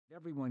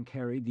Everyone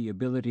carried the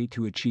ability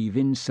to achieve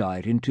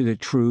insight into the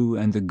true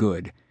and the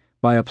good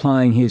by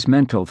applying his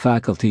mental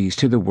faculties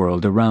to the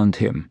world around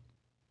him.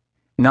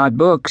 Not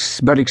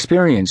books, but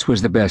experience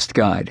was the best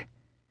guide.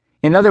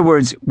 In other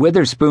words,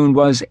 Witherspoon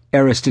was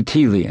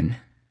Aristotelian,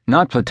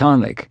 not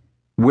Platonic,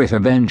 with a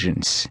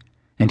vengeance,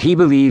 and he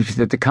believed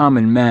that the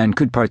common man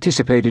could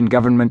participate in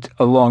government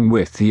along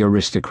with the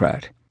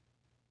aristocrat.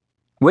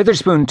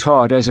 Witherspoon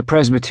taught, as a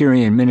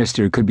Presbyterian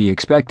minister could be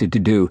expected to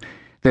do,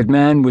 that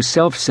man was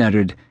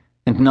self-centered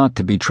and not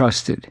to be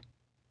trusted.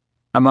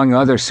 Among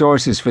other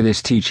sources for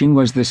this teaching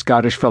was the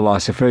Scottish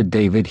philosopher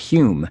David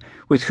Hume,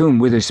 with whom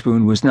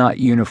Witherspoon was not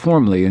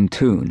uniformly in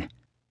tune.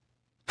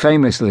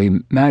 Famously,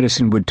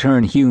 Madison would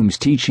turn Hume's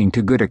teaching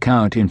to good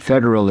account in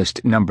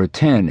Federalist No.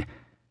 10,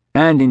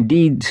 and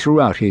indeed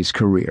throughout his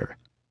career.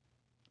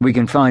 We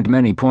can find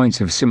many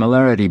points of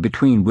similarity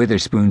between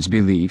Witherspoon's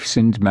beliefs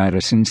and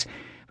Madison's,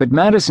 but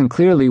Madison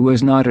clearly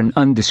was not an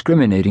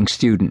undiscriminating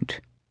student.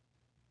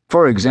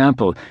 For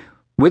example,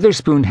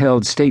 Witherspoon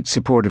held state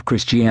support of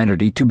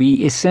Christianity to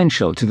be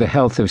essential to the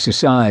health of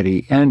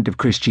society and of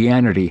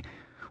Christianity,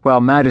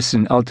 while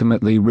Madison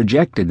ultimately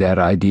rejected that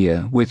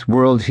idea with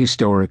world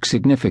historic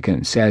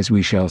significance, as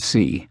we shall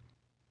see.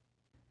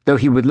 Though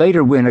he would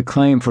later win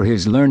acclaim for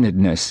his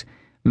learnedness,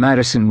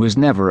 Madison was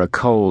never a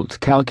cold,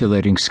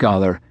 calculating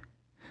scholar.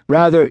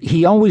 Rather,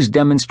 he always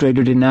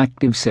demonstrated an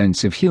active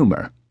sense of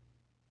humor.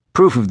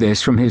 Proof of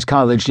this from his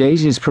college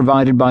days is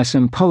provided by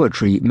some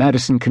poetry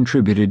Madison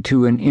contributed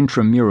to an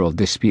intramural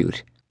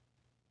dispute.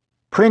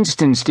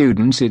 Princeton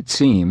students, it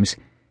seems,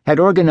 had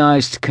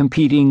organized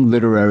competing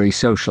literary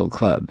social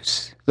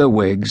clubs, the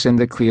Whigs and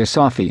the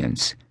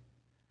Cleosophians.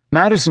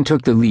 Madison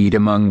took the lead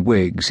among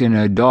Whigs in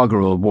a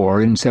doggerel war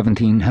in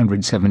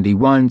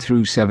 1771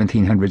 through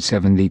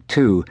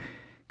 1772,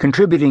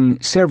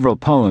 contributing several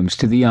poems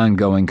to the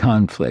ongoing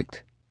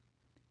conflict.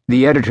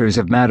 The editors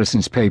of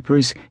Madison's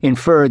papers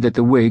inferred that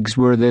the Whigs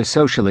were the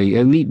socially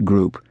elite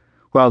group,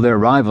 while their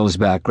rivals'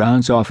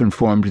 backgrounds often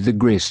formed the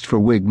grist for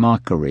Whig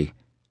mockery.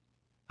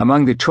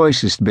 Among the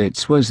choicest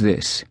bits was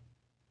this: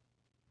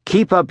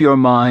 "Keep up your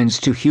minds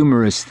to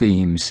humorous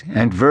themes,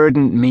 and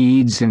verdant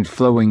meads and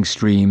flowing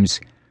streams,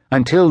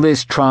 until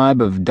this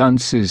tribe of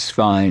dunces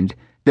find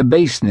the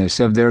baseness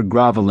of their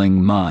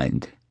grovelling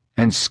mind,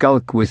 and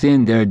skulk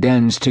within their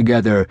dens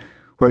together,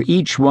 where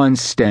each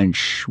one's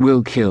stench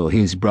will kill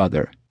his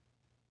brother."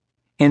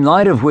 In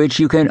light of which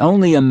you can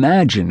only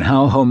imagine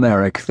how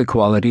Homeric the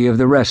quality of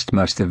the rest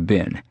must have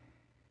been.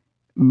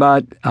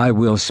 But I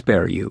will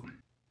spare you.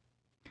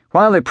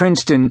 While at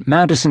Princeton,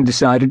 Madison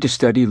decided to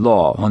study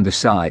law on the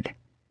side.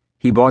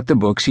 He bought the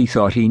books he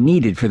thought he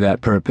needed for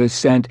that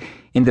purpose and,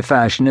 in the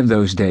fashion of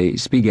those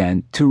days,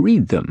 began to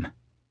read them.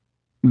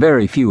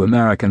 Very few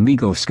American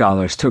legal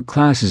scholars took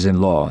classes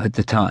in law at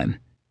the time.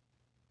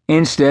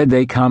 Instead,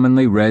 they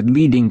commonly read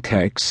leading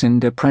texts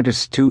and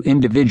apprenticed to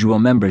individual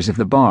members of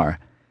the bar.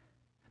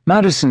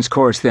 Madison's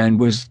course, then,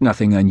 was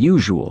nothing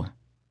unusual.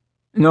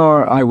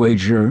 Nor, I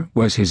wager,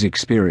 was his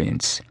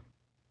experience.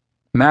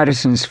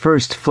 Madison's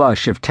first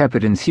flush of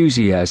tepid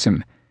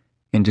enthusiasm,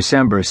 in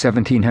December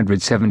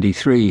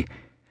 1773,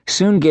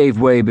 soon gave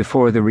way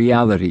before the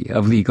reality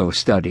of legal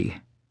study,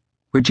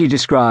 which he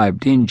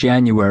described in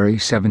January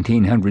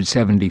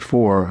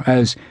 1774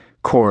 as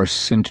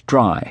coarse and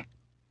dry.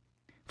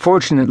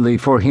 Fortunately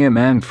for him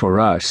and for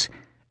us,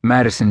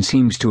 Madison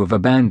seems to have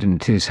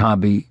abandoned his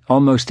hobby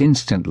almost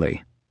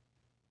instantly.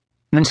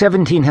 In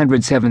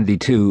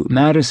 1772,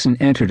 Madison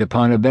entered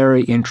upon a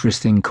very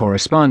interesting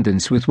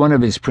correspondence with one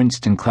of his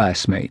Princeton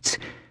classmates,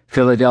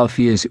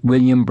 Philadelphia's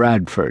William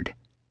Bradford.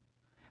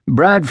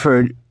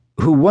 Bradford,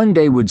 who one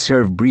day would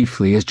serve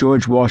briefly as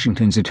George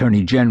Washington's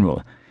Attorney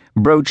General,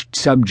 broached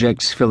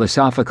subjects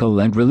philosophical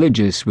and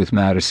religious with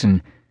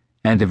Madison,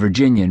 and the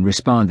Virginian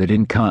responded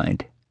in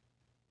kind.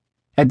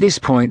 At this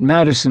point,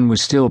 Madison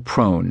was still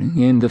prone,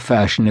 in the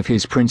fashion of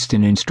his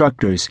Princeton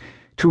instructors,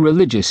 to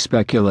religious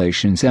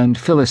speculations and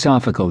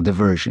philosophical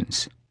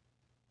diversions.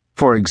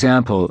 For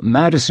example,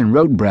 Madison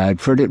wrote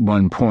Bradford at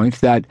one point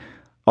that,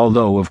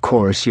 although of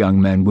course young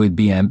men would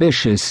be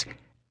ambitious,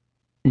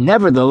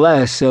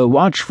 nevertheless a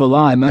watchful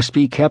eye must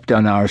be kept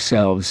on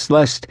ourselves,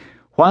 lest,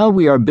 while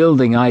we are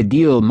building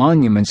ideal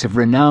monuments of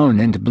renown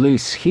and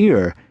bliss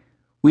here,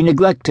 we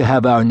neglect to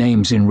have our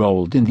names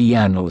enrolled in the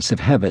annals of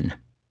heaven.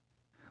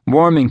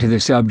 Warming to the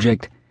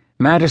subject,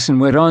 Madison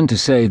went on to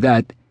say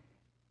that,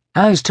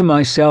 "As to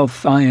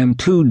myself, I am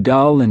too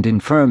dull and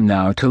infirm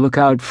now to look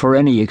out for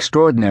any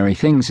extraordinary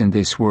things in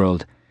this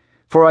world,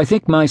 for I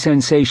think my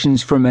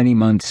sensations for many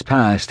months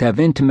past have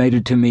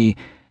intimated to me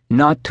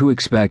not to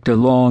expect a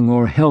long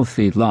or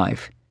healthy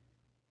life.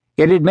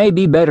 Yet it may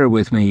be better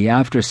with me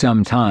after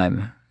some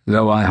time,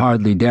 though I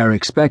hardly dare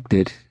expect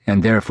it,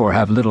 and therefore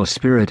have little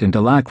spirit and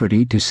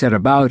alacrity to set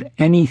about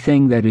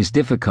anything that is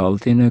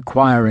difficult in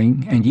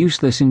acquiring and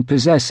useless in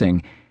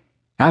possessing,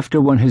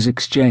 after one has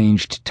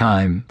exchanged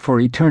time for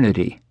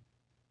eternity."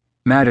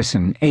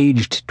 Madison,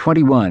 aged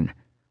 21,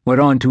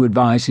 went on to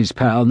advise his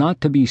pal not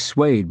to be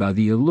swayed by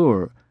the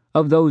allure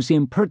of those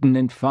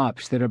impertinent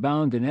fops that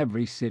abound in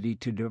every city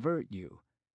to divert you.